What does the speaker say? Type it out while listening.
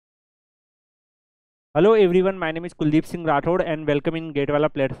Hello everyone, my name is 𝐂𝐤𝐴𝐮𝐫𝐬𝐞 and welcome in Gatewala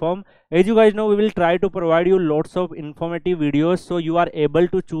platform. As you guys know, we will try to provide you lots of informative videos so you are able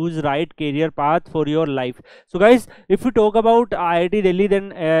to choose right career path for your life. So guys, if we talk about IIT Delhi,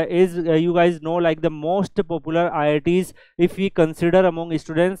 then you guys know, like the most popular IITs, if we consider among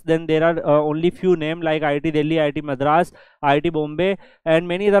students, then there are only few names like IIT Delhi, IIT Madras, IIT Bombay, and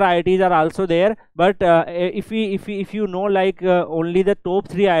many other IITs are also there. But if you know, like only the top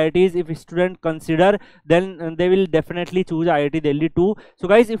 3 IITs, if student consider, then they will definitely choose IIT Delhi too. So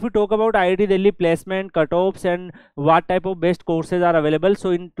guys, if we talk about IIT Delhi placement, cutoffs, and what type of best courses are available, so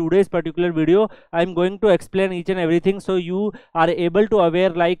in today's particular video I am going to explain each and everything, so you are able to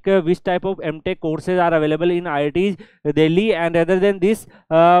aware like which type of M.Tech courses are available in IIT Delhi, and other than this,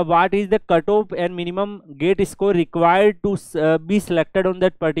 what is the cutoff and minimum gate score required to be selected on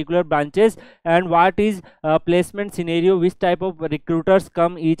that particular branches, and what is placement scenario, which type of recruiters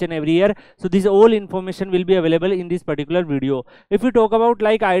come each and every year. So this all information will be available in this particular video. If we talk about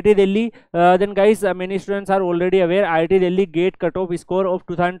like IIT Delhi, then guys, many students are already aware IIT Delhi gate cutoff score of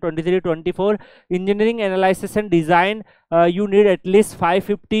 2023-24 engineering analysis and design, you need at least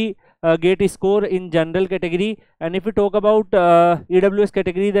 550 gate score in general category, and if we talk about EWS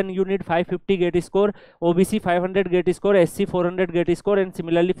category, then you need 550 gate score, OBC 500 gate score, SC 400 gate score, and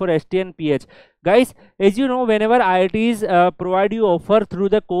similarly for ST and PH. Guys, as you know, whenever IITs provide you offer through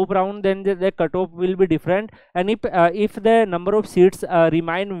the COPE round, then the cutoff will be different, and if the number of seats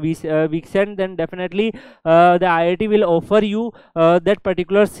remain weakened, then definitely the IIT will offer you that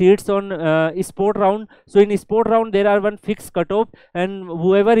particular seats on sport round. So in sport round there are one fixed cutoff, and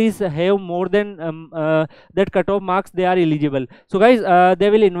whoever is have more than that cutoff marks, they are eligible. So guys, they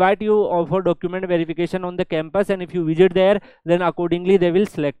will invite you for document verification on the campus, and if you visit there, then accordingly they will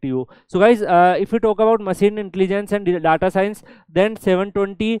select you. So guys, if we talk about machine intelligence and data science, then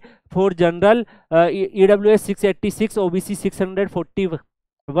 720 for general, EWS 686, OBC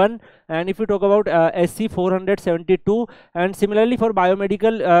 641, and if you talk about SC 472, and similarly for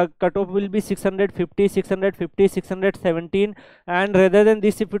biomedical, cutoff will be 650, 650, 617, and rather than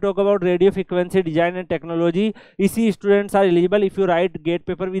this, if you talk about radio frequency design and technology, EC students are eligible. If you write gate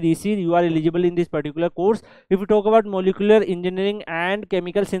paper with EC, you are eligible in this particular course. If you talk about molecular engineering and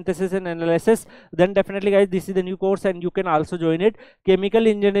chemical synthesis and analysis, then definitely guys, this is the new course and you can also join it. Chemical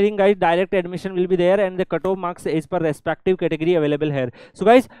engineering, guys, direct admission will be there, and the cutoff marks is per respective category available here. So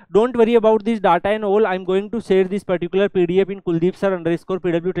guys, don't worry about this data and all. I'm going to share this particular PDF in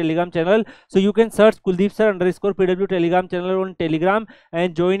 @KuldeepSir_PW Telegram channel, so you can search @KuldeepSir_PW Telegram channel on Telegram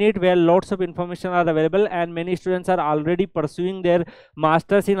and join it, where lots of information are available, and many students are already pursuing their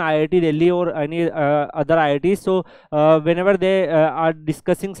masters in IIT Delhi or any other IITs. So whenever they are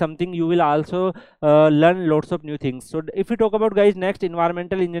discussing something, you will also learn lots of new things. So if we talk about, guys, next,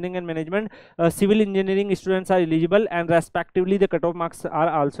 environmental engineering and management, civil engineering students are eligible, and respectively the cutoff marks are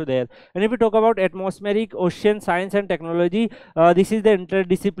also there. And if we talk about atmospheric, ocean science and technology, this is the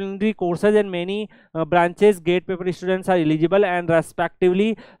interdisciplinary courses, and many branches gate paper students are eligible, and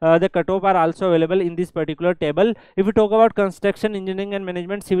respectively the cutoff are also available in this particular table. If we talk about construction engineering and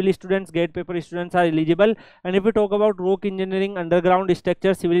management, civil students, gate paper students are eligible, and if we talk about rock engineering, underground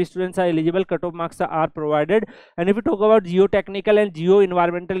structure, civil students are eligible, cutoff marks are provided. And if we talk about geotechnical and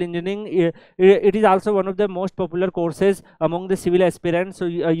geo-environmental engineering, it is also one of the most popular courses among the civil aspirants, so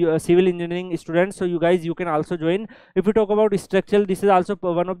civil engineering students, so you guys, you can also join. If we talk about structural, this is also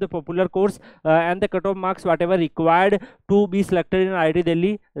one of the popular course, and the cutoff marks whatever required to be selected in IIT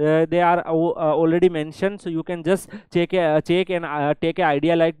Delhi, they are already mentioned, so you can just check and take an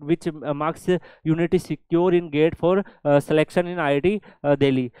idea like which marks you need to secure in gate for selection in IIT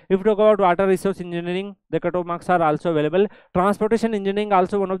Delhi. If we talk about water resource engineering, the cutoff marks are also available. Transportation engineering,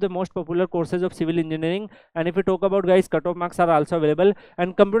 also one of the most popular courses of civil engineering, and if we talk about, guys, cutoff marks are also available.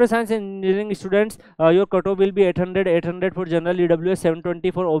 And computer science engineering students, your cutoff will be 800 for general, EWS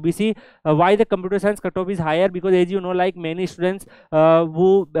 720 for OBC. Why the computer science cutoff is higher? Because as you know, like many students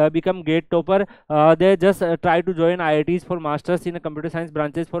who become gate topper, they just try to join IITs for masters in computer science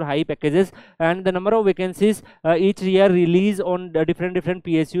branches for high packages, and the number of vacancies each year release on different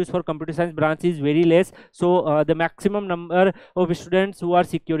PSUs for computer science branch is very less. So the maximum number of students who are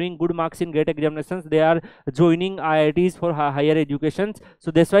securing good marks in gate examinations, they are joining IITs for higher education.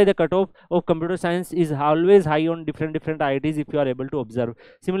 So that's why the cutoff of computer science is always high on different IITs, if you are able to observe.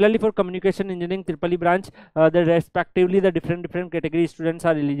 Similarly for communication engineering triple E branch, the respectively the different category students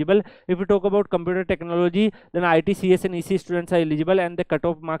are eligible. If we talk about computer technology, then IT, CS and EC students are eligible, and the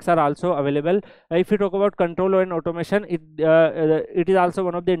cutoff marks are also available. If we talk about control and automation, it is also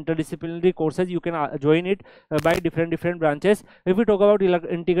one of the interdisciplinary courses, you can join join it by different branches. If we talk about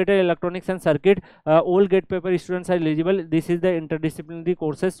integrated electronics and circuit, all GATE paper students are eligible. This is the interdisciplinary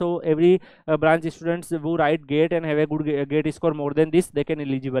courses, so every branch students who write GATE and have a good GATE score more than this, they can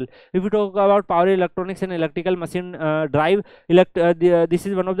eligible. If we talk about power electronics and electrical machine drive, this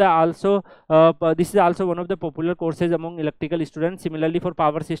is one of the also this is also one of the popular courses among electrical students. Similarly for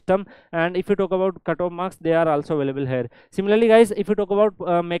power system, and if you talk about cutoff marks, they are also available here. Similarly guys, if you talk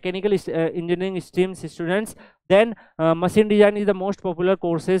about mechanical engineering streams students, then machine design is the most popular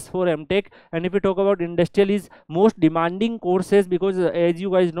courses for M.Tech. And if we talk about industrial, is most demanding courses, because as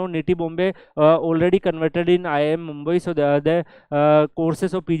you guys know, NITI Bombay already converted in IIM Mumbai, so the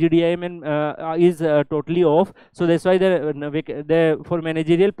courses of PGDIM and is totally off. So that's why the for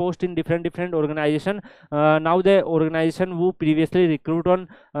managerial post in different organization, now the organization who previously recruit on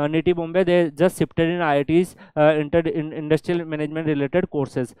NITI Bombay, they just shifted in IITs in industrial management related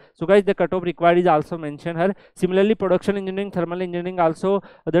courses. So guys, the cutoff required is also mentioned here. Similarly, production engineering, thermal engineering, also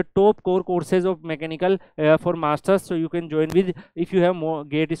the top core courses of mechanical for masters, so you can join with if you have more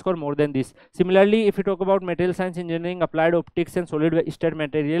GATE score more than this. Similarly, if you talk about material science engineering, applied optics and solid state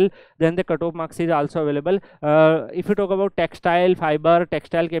material, then the cutoff marks is also available. If you talk about textile, fiber,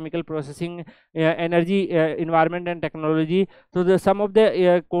 textile, chemical processing, energy, environment and technology, so some of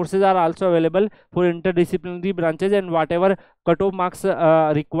the courses are also available for interdisciplinary branches, and whatever cutoff marks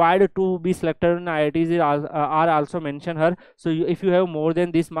required to be selected in IITs are also mentioned here. So if you have more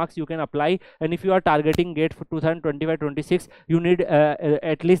than these marks, you can apply, and if you are targeting GATE for 2025-26, you need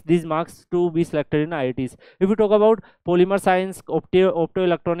at least these marks to be selected in IITs. If you talk about polymer science,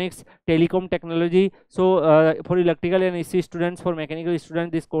 optoelectronics, telecom technology, so for electrical and EC students, for mechanical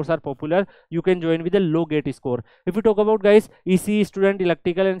students, these courses are popular. You can join with a low GATE score. If you talk about guys, EC student,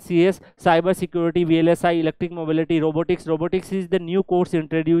 electrical and CS, cyber security, VLSI, electric mobility, robotics is the new course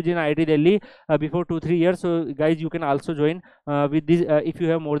introduced in IIT Delhi before 2-3 years. So guys, you can also join with this if you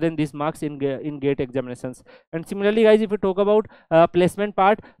have more than these marks in GATE examinations. And similarly guys, if you talk about placement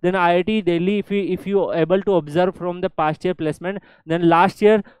part, then IIT Delhi, if you able to observe from the past year placement, then last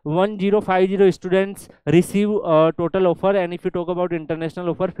year 1050 students receive total offer, and if you talk about international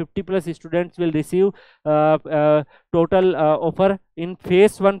offer, 50+ students will receive total offer in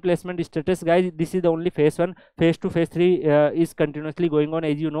phase 1 placement status. Guys, this is the only phase 1. Phase 2, phase 3 is continuously going on,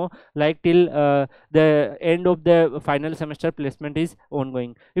 as you know, like till the end of the final semester placement is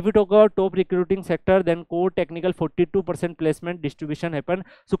ongoing. If we talk about top recruiting sector, then core technical 42% placement distribution happen.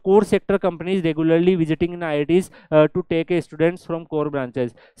 So core sector companies regularly visiting in IITs to take students from core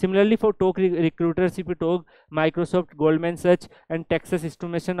branches. Similarly for top recruiters, if we talk, Microsoft, Goldman Sachs and Texas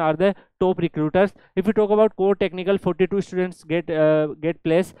Instruments are the top recruiters. If we talk about core technical, 42 students get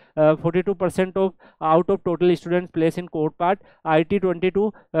placed, 42% of out of total students placed in core part. IT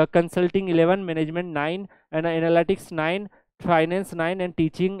 22, consulting 11, management 9, and analytics 9, finance 9, and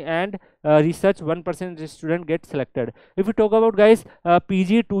teaching and research 1% student get selected. If we talk about guys,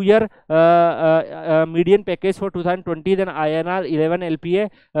 PG 2-year median package for 2020, then INR 11 LPA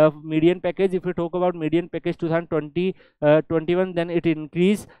median package. If we talk about median package 2020-21, then it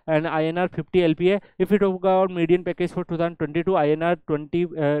increase and INR 50 LPA. If we talk about median package for 2022, INR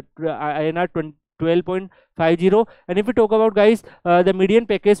 12.50. And if we talk about guys, the median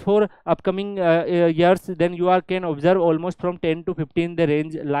package for upcoming years, then you can observe almost from 10 to 15 the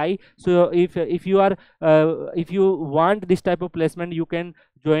range lie. So if you are if you want this type of placement, you can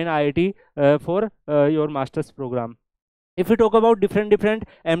join IIT for your master's program. If we talk about different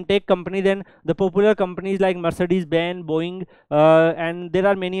M.Tech company, then the popular companies like Mercedes-Benz, Boeing, and there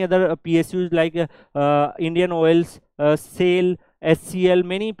are many other PSUs like Indian Oils, SAIL, SCL,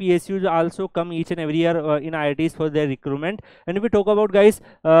 many PSUs also come each and every year in IITs for their recruitment. And if we talk about guys,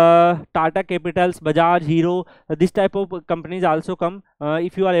 Tata Capitals, Bajaj, Hero, this type of companies also come.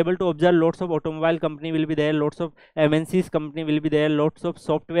 If you are able to observe, lots of automobile company will be there, lots of MNCs company will be there, lots of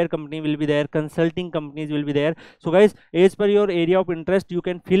software company will be there, consulting companies will be there. So guys, as per your area of interest, you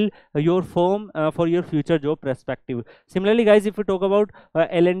can fill your form for your future job perspective. Similarly guys, if we talk about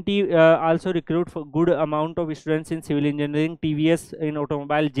L&T also recruit for good amount of students in civil engineering, TVS in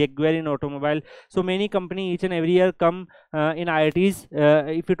automobile, Jaguar in automobile. So many company each and every year come in IITs.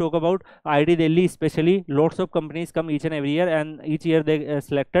 If you talk about IIT Delhi especially, lots of companies come each and every year, and each year they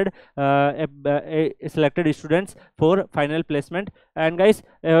selected students for final placement. And guys,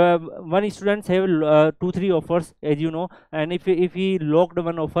 one students have 2-3 offers, as you know, and if he locked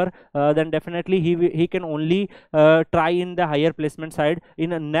one offer, then definitely he can only try in the higher placement side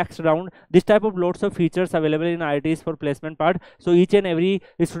in a next round. This type of lots of features available in IITs for placement part. so each and every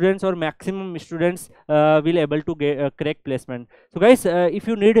students or maximum students will able to get correct placement. So guys, if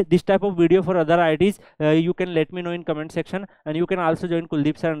you need this type of video for other IITs, you can let me know in comment section, and you can also join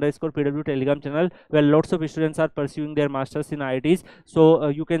𝐂𝐴𝐻_PW Telegram channel, where lots of students are pursuing their masters in IITs. So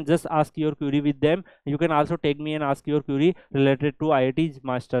you can just ask your query with them. You can also tag me and ask your query related to IIT's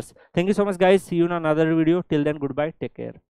masters. Thank you so much guys. See you in another video. Till then, goodbye, take care.